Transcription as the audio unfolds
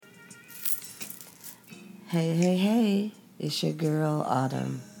Hey, hey, hey, it's your girl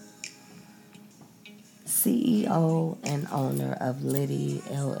Autumn, CEO and owner of Liddy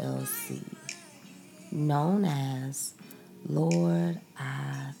LLC, known as Lord,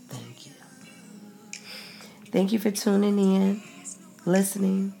 I Thank You. Thank you for tuning in,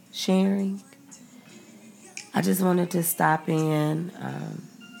 listening, sharing. I just wanted to stop in.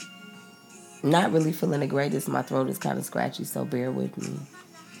 Not really feeling the greatest. My throat is kind of scratchy, so bear with me.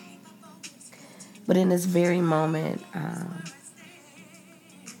 But in this very moment,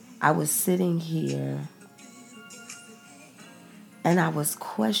 I was sitting here and I was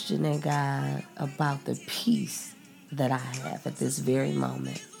questioning God about the peace that I have at this very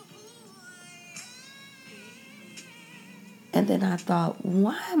moment. And then I thought,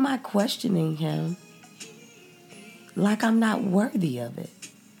 why am I questioning Him like I'm not worthy of it?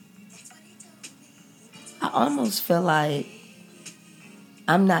 I almost feel like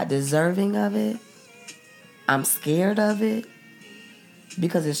I'm not deserving of it. I'm scared of it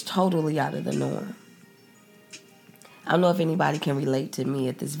because it's totally out of the norm. I don't know if anybody can relate to me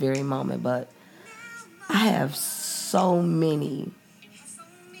at this very moment, but I have so many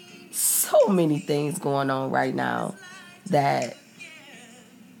things going on right now that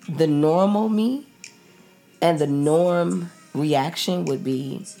the normal me and the norm reaction would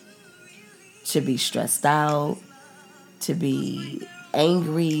be to be stressed out, to be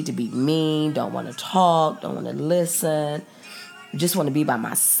angry, to be mean, don't want to talk, don't want to listen, just want to be by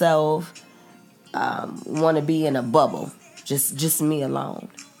myself, want to be in a bubble, just me alone.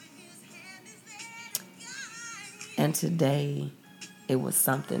 And today, it was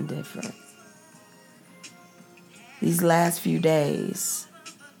something different. These last few days,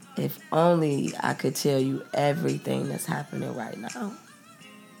 if only I could tell you everything that's happening right now.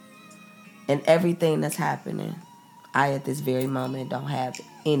 And everything that's happening, I at this very moment don't have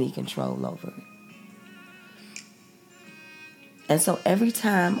any control over it. And so every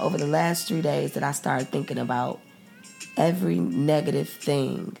time over the last 3 days that I started thinking about every negative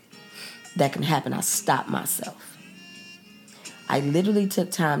thing that can happen, I stopped myself. I literally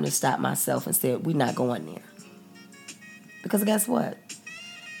took time to stop myself and said, we're not going there. Because guess what?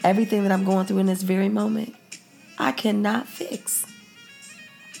 Everything that I'm going through in this very moment, I cannot fix.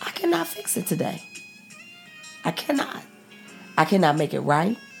 I cannot fix it today. I cannot. I cannot make it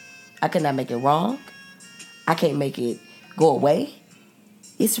right. I cannot make it wrong. I can't make it go away.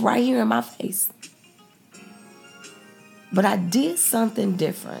 It's right here in my face. But I did something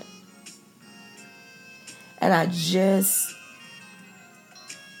different. And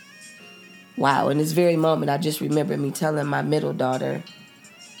wow, in this very moment, I just remember me telling my middle daughter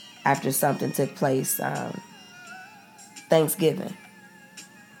after something took place, Thanksgiving.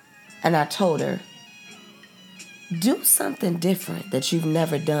 And I told her, do something different that you've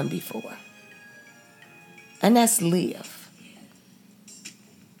never done before. And that's live.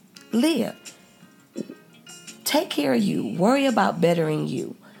 Live. Take care of you. Worry about bettering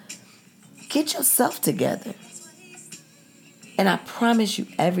you. Get yourself together. And I promise you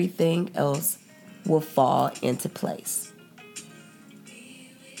everything else will fall into place.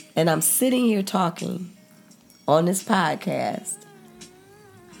 And I'm sitting here talking on this podcast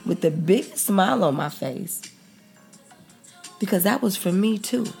with the biggest smile on my face because that was for me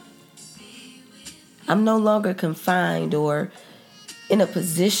too. I'm no longer confined or in a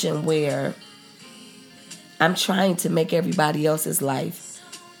position where I'm trying to make everybody else's life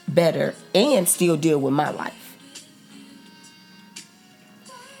better and still deal with my life.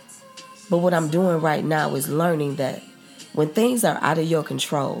 But what I'm doing right now is learning that when things are out of your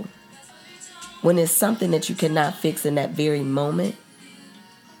control, when it's something that you cannot fix in that very moment,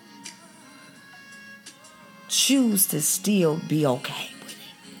 choose to still be okay with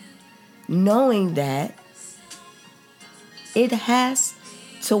it. Knowing that it has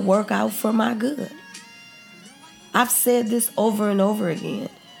to work out for my good. I've said this over and over again.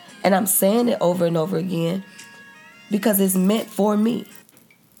 And I'm saying it over and over again because it's meant for me.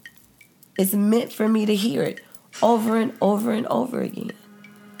 It's meant for me to hear it over and over and over again.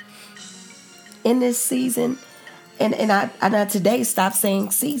 In this season, and I today stopped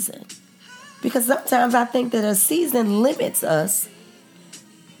saying season. Because sometimes I think that a season limits us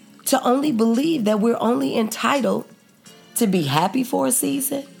to only believe that we're only entitled to be happy for a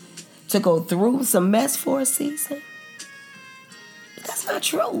season, to go through some mess for a season. But that's not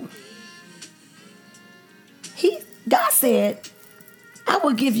true. God said, I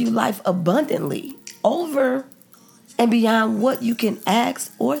will give you life abundantly over and beyond what you can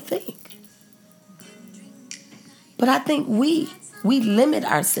ask or think. But I think we limit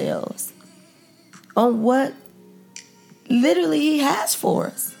ourselves on what literally He has for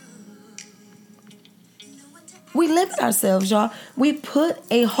us. We limit ourselves, y'all. We put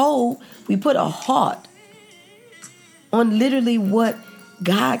a halt on literally what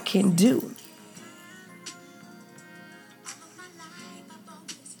God can do.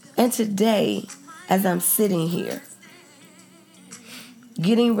 And today, as I'm sitting here,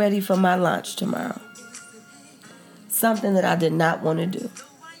 getting ready for my lunch tomorrow, something that I did not want to do.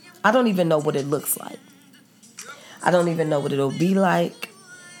 I don't even know what it looks like. I don't even know what it'll be like.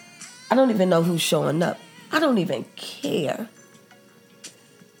 I don't even know who's showing up. I don't even care.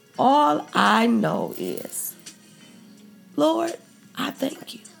 All I know is, Lord, I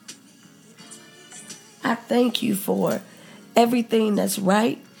thank you. I thank you for everything that's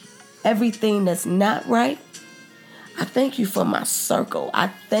right, everything that's not right. I thank you for my circle. I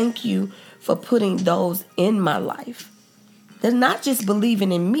thank you for putting those in my life. They're not just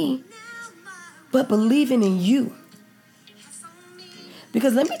believing in me, but believing in you.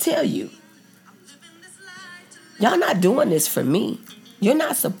 Because let me tell you, y'all not doing this for me. You're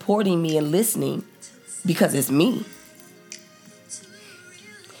not supporting me and listening because it's me.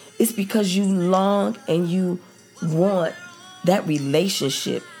 It's because you long and you want that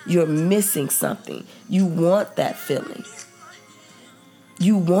relationship. You're missing something. You want that feeling.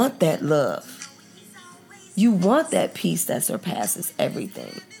 You want that love. You want that peace that surpasses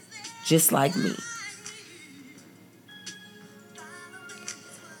everything, just like me.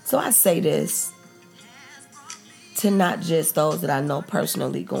 So I say this to not just those that I know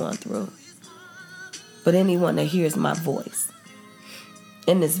personally going through, but anyone that hears my voice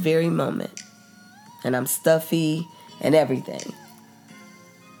in this very moment. And I'm stuffy and everything.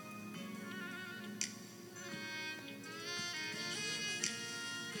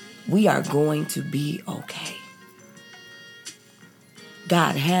 We are going to be okay.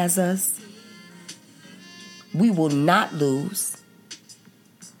 God has us. We will not lose.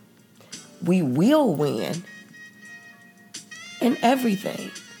 We will win. And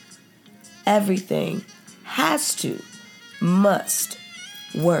everything has to, must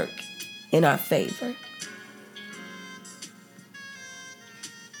work in our favor.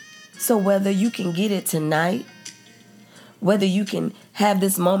 So whether you can get it tonight, whether you can have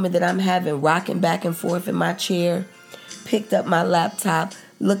this moment that I'm having, rocking back and forth in my chair, picked up my laptop,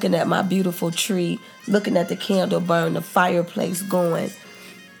 looking at my beautiful tree, looking at the candle burn, the fireplace going,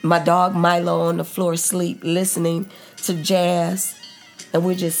 my dog Milo on the floor asleep, listening to jazz, and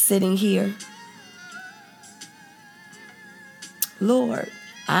we're just sitting here. Lord,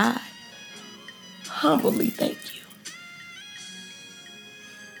 I humbly thank you.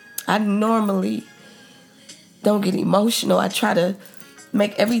 I normally don't get emotional. I try to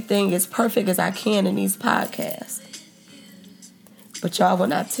make everything as perfect as I can in these podcasts. But y'all,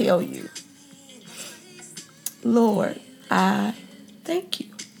 when I tell you, Lord, I thank you.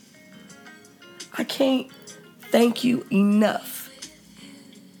 I can't thank you enough.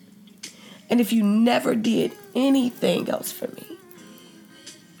 And if you never did anything else for me,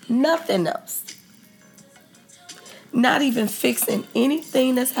 nothing else, not even fixing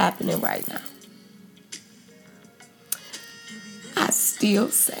anything that's happening right now, I still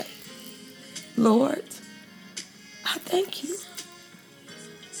say, Lord, I thank you.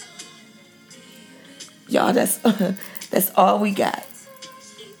 Y'all, that's all we got.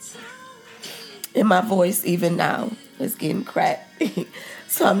 And my voice, even now, is getting cracked.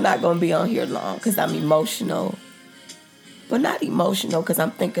 So I'm not going to be on here long because I'm emotional. But not emotional because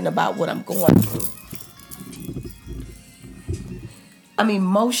I'm thinking about what I'm going through. I'm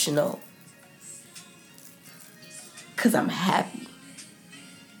emotional because I'm happy.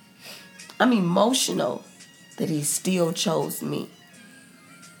 I'm emotional that he still chose me.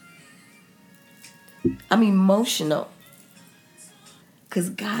 I'm emotional because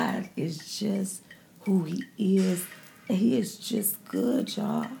God is just who he is. And he is just good,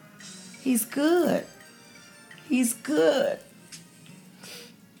 y'all. He's good. He's good.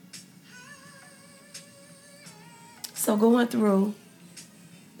 So going through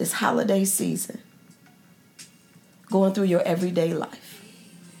this holiday season, going through your everyday life,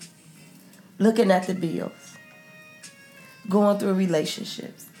 looking at the bills, going through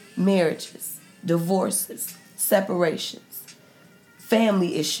relationships, marriages, divorces, separations,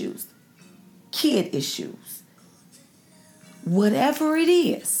 family issues, kid issues, whatever it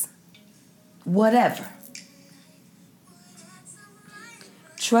is, whatever.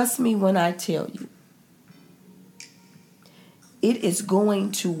 Trust me when I tell you, it is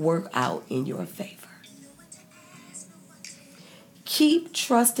going to work out in your favor. Keep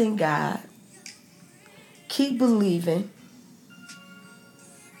trusting God. Keep believing.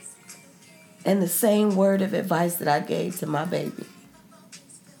 And the same word of advice that I gave to my baby,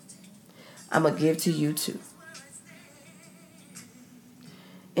 I'm going to give to you too.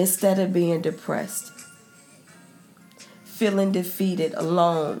 instead of being depressed, feeling defeated,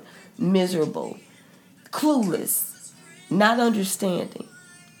 alone, miserable, clueless, not understanding.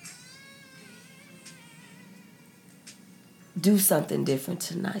 Do something different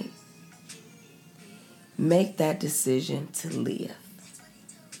tonight. Make that decision to live.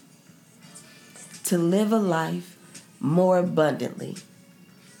 To live a life more abundantly.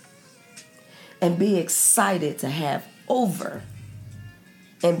 And be excited to have over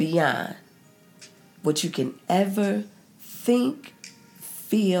and beyond what you can ever think,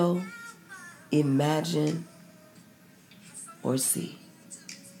 feel, imagine, or see.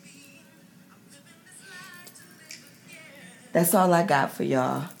 That's all I got for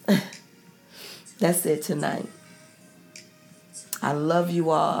y'all. That's it tonight. I love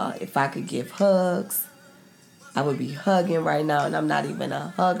you all. If I could give hugs, I would be hugging right now, and I'm not even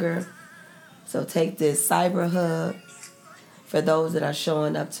a hugger. So take this cyber hug. For those that are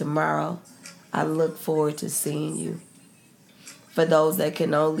showing up tomorrow, I look forward to seeing you. For those that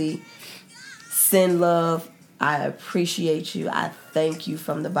can only send love, I appreciate you. I thank you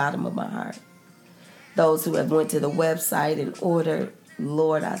from the bottom of my heart. Those who have went to the website and ordered,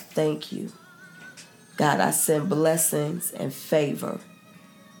 Lord, I thank you. God, I send blessings and favor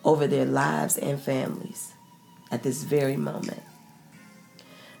over their lives and families at this very moment.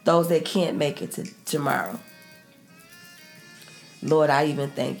 Those that can't make it to tomorrow, Lord, I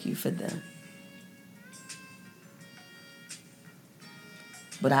even thank you for them.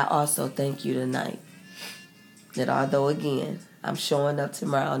 But I also thank you tonight that although, again, I'm showing up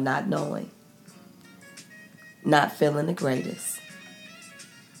tomorrow not knowing, not feeling the greatest,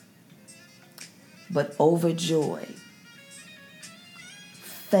 but overjoyed,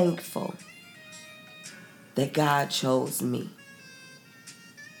 thankful that God chose me,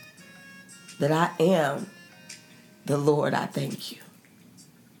 that I am the Lord, I thank you.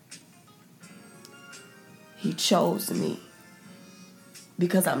 He chose me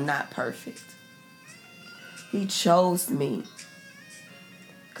because I'm not perfect. He chose me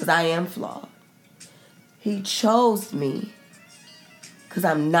because I am flawed. He chose me because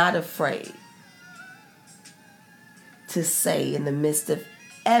I'm not afraid to say in the midst of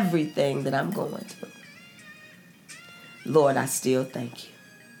everything that I'm going through, Lord, I still thank you.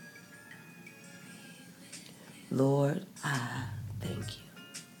 Lord, I thank you.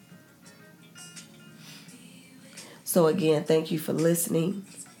 So again, thank you for listening.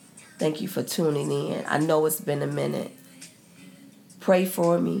 Thank you for tuning in. I know it's been a minute. Pray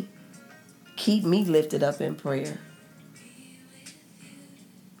for me. Keep me lifted up in prayer.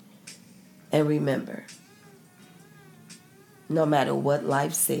 And remember, no matter what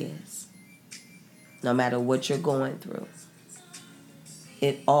life says, no matter what you're going through,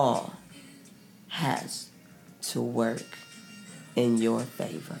 it all has to work in your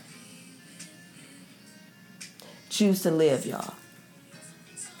favor. Choose to live, y'all.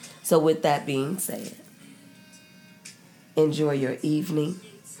 So with that being said, enjoy your evening.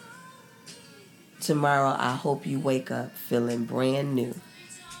 Tomorrow, I hope you wake up feeling brand new.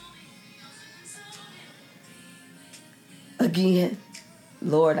 Again,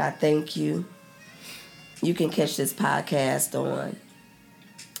 Lord, I thank you. You can catch this podcast on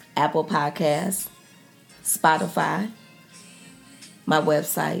Apple Podcasts, Spotify, my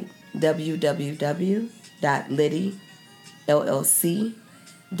website,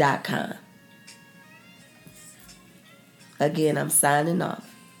 www.liddyllc.com. Again, I'm signing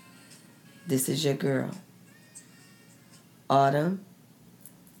off. This is your girl, Autumn,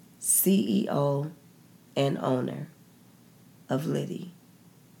 CEO and owner of Liddy,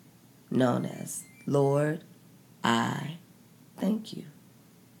 known as Lord, I thank you.